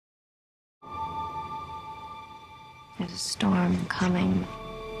There's a storm coming.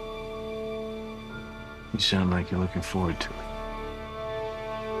 You sound like you're looking forward to it.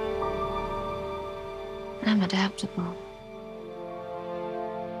 I'm adaptable.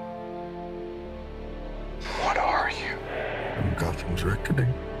 What are you? I'm Gotham's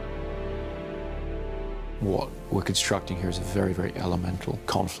reckoning. What we're constructing here is a very, very elemental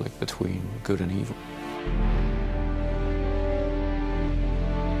conflict between good and evil.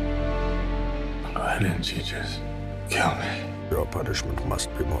 Why didn't you just kill me? Your punishment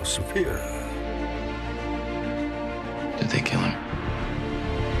must be more severe. Did they kill him?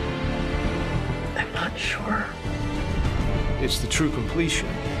 I'm not sure. It's the true completion.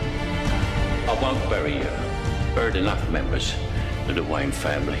 I won't bury you. Buried enough members of the Wayne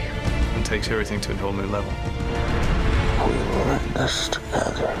family. It takes everything to a whole new level. We were in this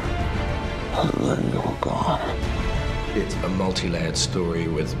together, and then you were gone. It's a multi-layered story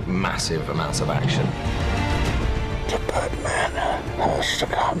with massive amounts of action. The Batman has to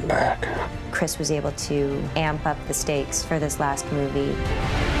come back. Chris was able to amp up the stakes for this last movie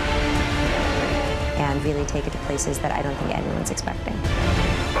and really take it to places that I don't think anyone's expecting.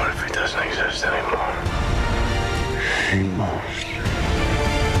 What if he doesn't exist anymore? He must.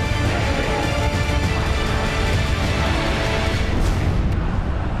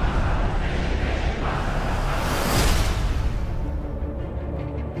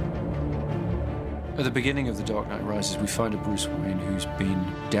 At the beginning of The Dark Knight Rises, we find a Bruce Wayne who's been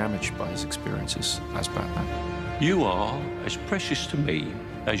damaged by his experiences as Batman. You are as precious to me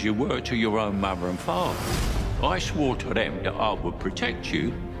as you were to your own mother and father. I swore to them that I would protect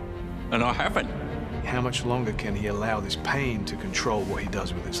you, and I haven't. How much longer can he allow this pain to control what he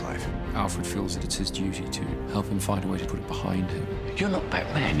does with his life? Alfred feels that it's his duty to help him find a way to put it behind him. You're not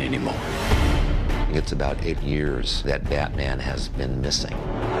Batman anymore. It's about 8 years that Batman has been missing.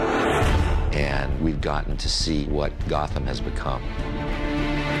 And we've gotten to see what Gotham has become.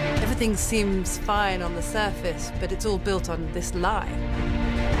 Everything seems fine on the surface, but it's all built on this lie.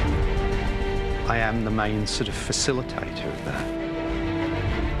 I am the main sort of facilitator of that.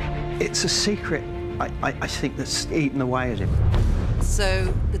 It's a secret, I think, that's eaten away at him.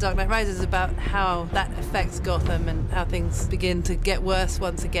 So The Dark Knight Rises is about how that affects Gotham and how things begin to get worse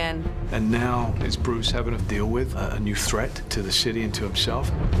once again. And now is Bruce having to deal with a new threat to the city and to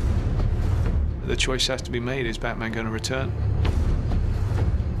himself? The choice has to be made. Is Batman going to return?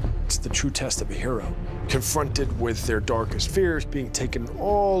 It's the true test of a hero. Confronted with their darkest fears, being taken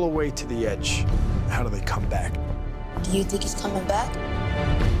all the way to the edge. How do they come back? Do you think he's coming back?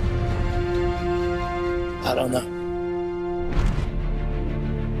 I don't know.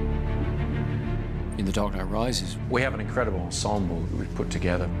 In The Dark Knight Rises, we have an incredible ensemble that we've put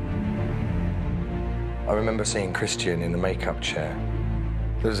together. I remember seeing Christian in the makeup chair.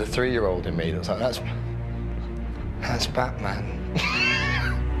 There was a 3-year-old in me that was like, that's Batman.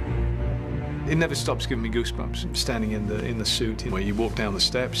 It never stops giving me goosebumps. Standing in the suit, where you walk down the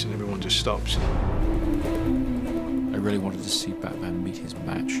steps and everyone just stops. I really wanted to see Batman meet his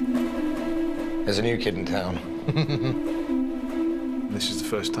match. There's a new kid in town. This is the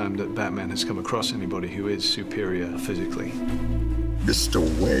first time that Batman has come across anybody who is superior physically. Mr.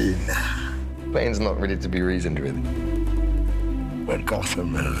 Wayne. Bane's not ready to be reasoned with. When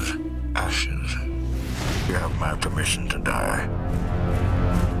Gotham is ashes, you have my permission to die.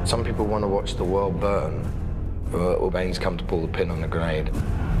 Some people want to watch the world burn, but Bane's come to pull the pin on the grenade.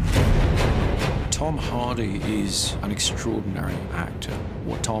 Tom Hardy is an extraordinary actor.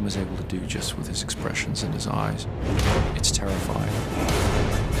 What Tom is able to do just with his expressions in his eyes, it's terrifying.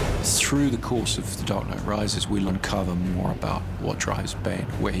 Through the course of The Dark Knight Rises, we'll uncover more about what drives Bane,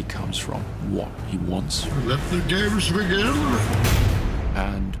 where he comes from, what he wants. Let the games begin.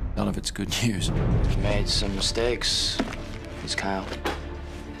 And none of it's good news. We've made some mistakes. He's Kyle.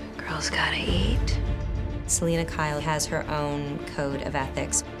 Girls gotta eat. Selina Kyle has her own code of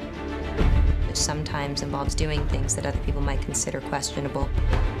ethics, which sometimes involves doing things that other people might consider questionable.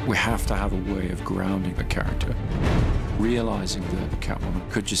 We have to have a way of grounding the character, realizing that Catwoman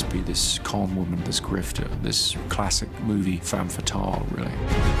could just be this calm woman, this grifter, this classic movie femme fatale, really.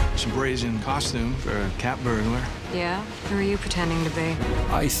 Some brazen costume for a cat burglar. Yeah? Who are you pretending to be?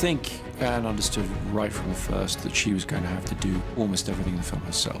 I think Anne understood right from the first that she was going to have to do almost everything in the film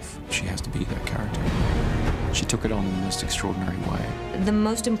herself. She has to be that character. She took it on in the most extraordinary way. The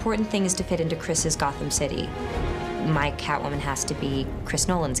most important thing is to fit into Chris's Gotham City. My Catwoman has to be Chris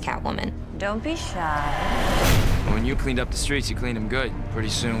Nolan's Catwoman. Don't be shy. When you cleaned up the streets, you cleaned them good. Pretty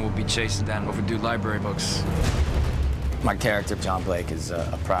soon we'll be chasing down overdue library books. My character, John Blake, is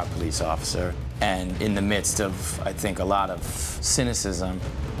a proud police officer. And in the midst of, I think, a lot of cynicism,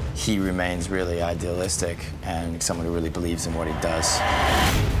 he remains really idealistic and someone who really believes in what he does.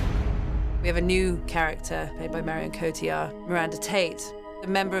 We have a new character played by Marion Cotillard, Miranda Tate, a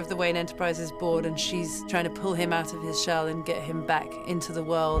member of the Wayne Enterprises board, and she's trying to pull him out of his shell and get him back into the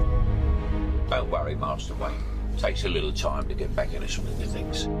world. Don't worry, Master Wayne. Takes a little time to get back in the swing of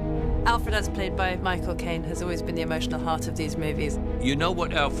things. Alfred, as played by Michael Caine, has always been the emotional heart of these movies. You know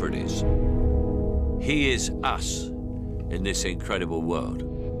what Alfred is? He is us in this incredible world.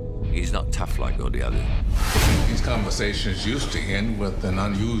 He's not tough like all the others. These conversations used to end with an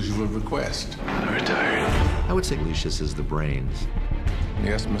unusual request. I'm retired. I would say Lucius is the brains.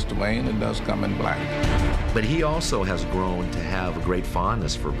 Yes, Mr. Wayne, it does come in black. But he also has grown to have a great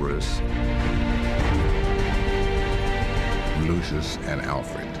fondness for Bruce. Lucius and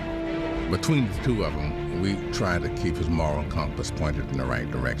Alfred. Between the two of them, we try to keep his moral compass pointed in the right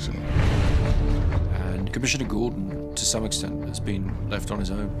direction. And Commissioner Gordon, to some extent, has been left on his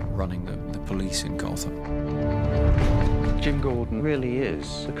own, running the police in Gotham. Jim Gordon really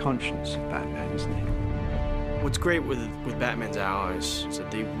is the conscience of Batman, isn't he? What's great with Batman's allies is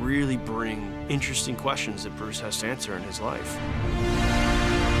that they really bring interesting questions that Bruce has to answer in his life.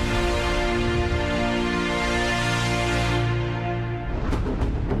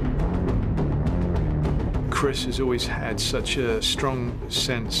 Chris has always had such a strong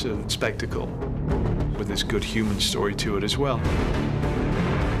sense of spectacle, with this good human story to it as well.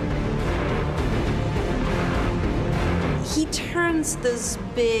 He turns those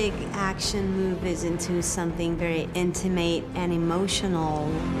big action movies into something very intimate and emotional.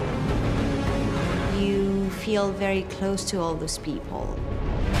 You feel very close to all those people.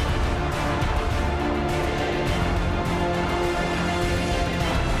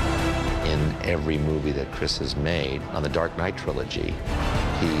 In every movie that Chris has made on the Dark Knight trilogy,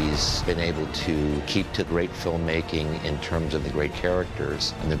 he's been able to keep to great filmmaking in terms of the great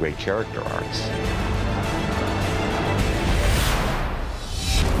characters and the great character arcs.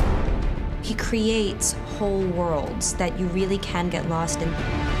 He creates whole worlds that you really can get lost in.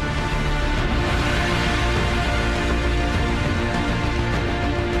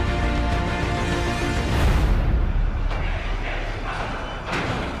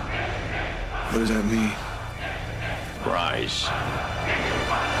 What does that mean? Rise.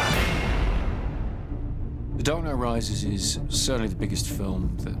 The Dark Knight Rises is certainly the biggest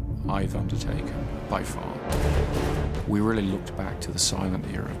film that I've undertaken, by far. We really looked back to the silent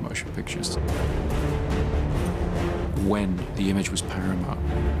era of motion pictures, when the image was paramount,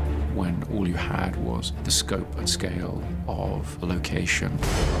 when all you had was the scope and scale of a location,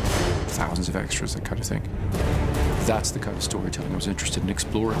 thousands of extras, that kind of thing. That's the kind of storytelling I was interested in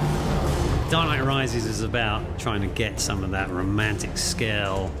exploring. Dark Knight Rises is about trying to get some of that romantic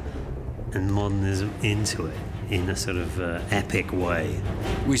scale and modernism into it in a sort of epic way.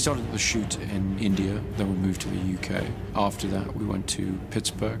 We started the shoot in India, then we moved to the UK. After that, we went to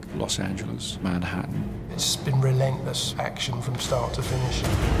Pittsburgh, Los Angeles, Manhattan. It's been relentless action from start to finish.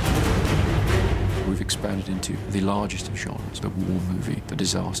 We've expanded into the largest of genres, the war movie, the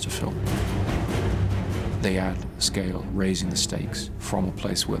disaster film. They add scale, raising the stakes from a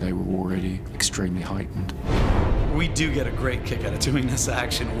place where they were already extremely heightened. We do get a great kick out of doing this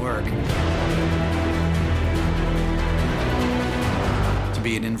action work. To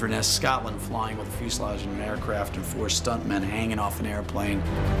be in Inverness, Scotland, flying with a fuselage in an aircraft and 4 stuntmen hanging off an airplane.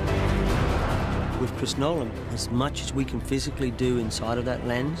 With Chris Nolan, as much as we can physically do inside of that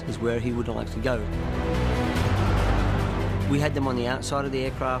lens is where he would like to go. We had them on the outside of the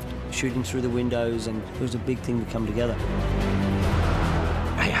aircraft, shooting through the windows, and it was a big thing to come together.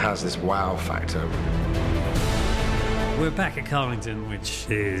 It has this wow factor. We're back at Carlington, which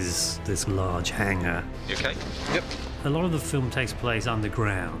is this large hangar. You okay? Yep. A lot of the film takes place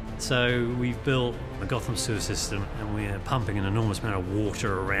underground. So we've built a Gotham sewer system, and we're pumping an enormous amount of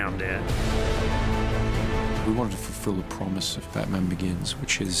water around it. We wanted to fulfill the promise of Batman Begins,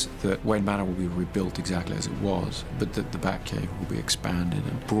 which is that Wayne Manor will be rebuilt exactly as it was, but that the Batcave will be expanded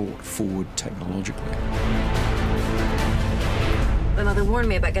and brought forward technologically. My mother warned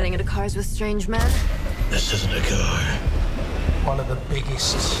me about getting into cars with strange men. This isn't a car. One of the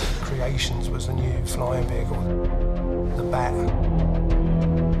biggest creations was the new flying vehicle, the Bat.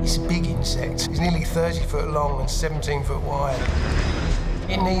 It's a big insect. It's nearly 30 foot long and 17 foot wide.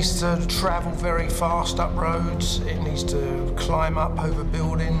 It needs to travel very fast up roads. It needs to climb up over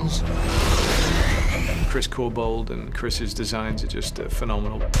buildings. Chris Corbould and Chris's designs are just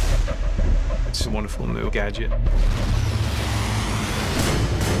phenomenal. It's a wonderful new gadget.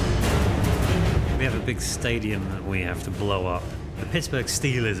 We have a big stadium that we have to blow up. The Pittsburgh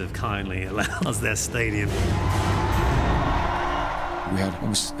Steelers have kindly allowed us their stadium. We had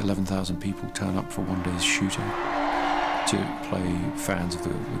almost 11,000 people turn up for one day's shooting to play fans of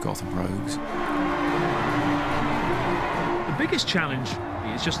the Gotham Rogues. The biggest challenge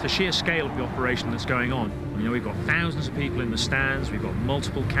is just the sheer scale of the operation that's going on. You know, we've got thousands of people in the stands, we've got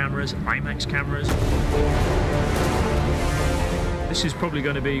multiple cameras, IMAX cameras. This is probably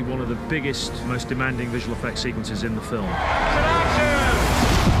going to be one of the biggest, most demanding visual effects sequences in the film.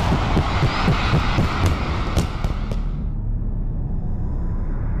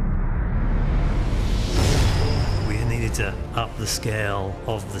 To up the scale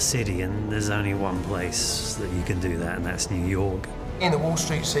of the city, and there's only one place that you can do that, and that's New York. In the Wall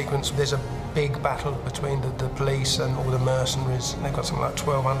Street sequence, there's a big battle between the police and all the mercenaries, and they've got something like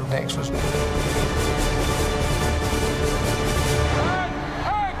 1,200 extras.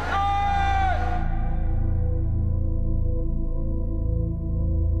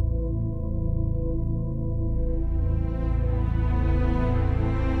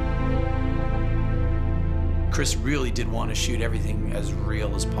 Chris really did want to shoot everything as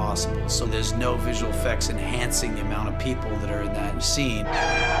real as possible, so there's no visual effects enhancing the amount of people that are in that scene.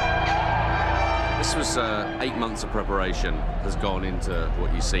 This was 8 months of preparation has gone into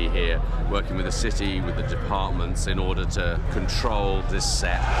what you see here, working with the city, with the departments in order to control this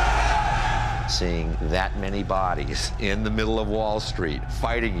set. Seeing that many bodies in the middle of Wall Street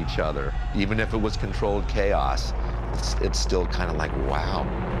fighting each other, even if it was controlled chaos, it's still kind of like, wow.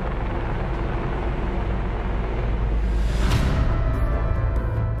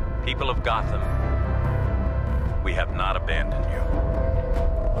 People of Gotham, we have not abandoned you.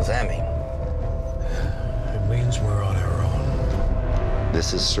 What does that mean? It means we're on our own.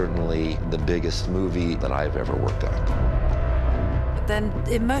 This is certainly the biggest movie that I've ever worked on. But then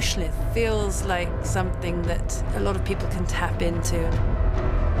emotionally, it feels like something that a lot of people can tap into.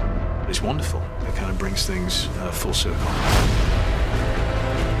 It's wonderful. It kind of brings things full circle.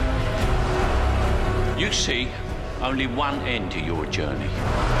 You see only one end to your journey.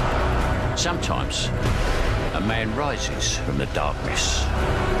 Sometimes a man rises from the darkness.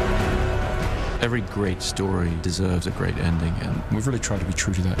 Every great story deserves a great ending, and we've really tried to be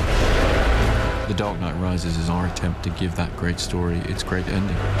true to that. The Dark Knight Rises is our attempt to give that great story its great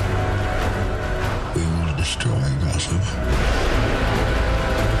ending. We will destroy Gotham.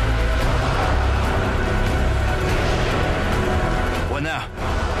 What now?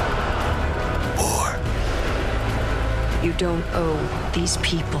 You don't owe these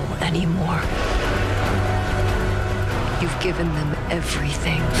people anymore. You've given them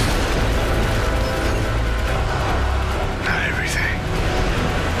everything.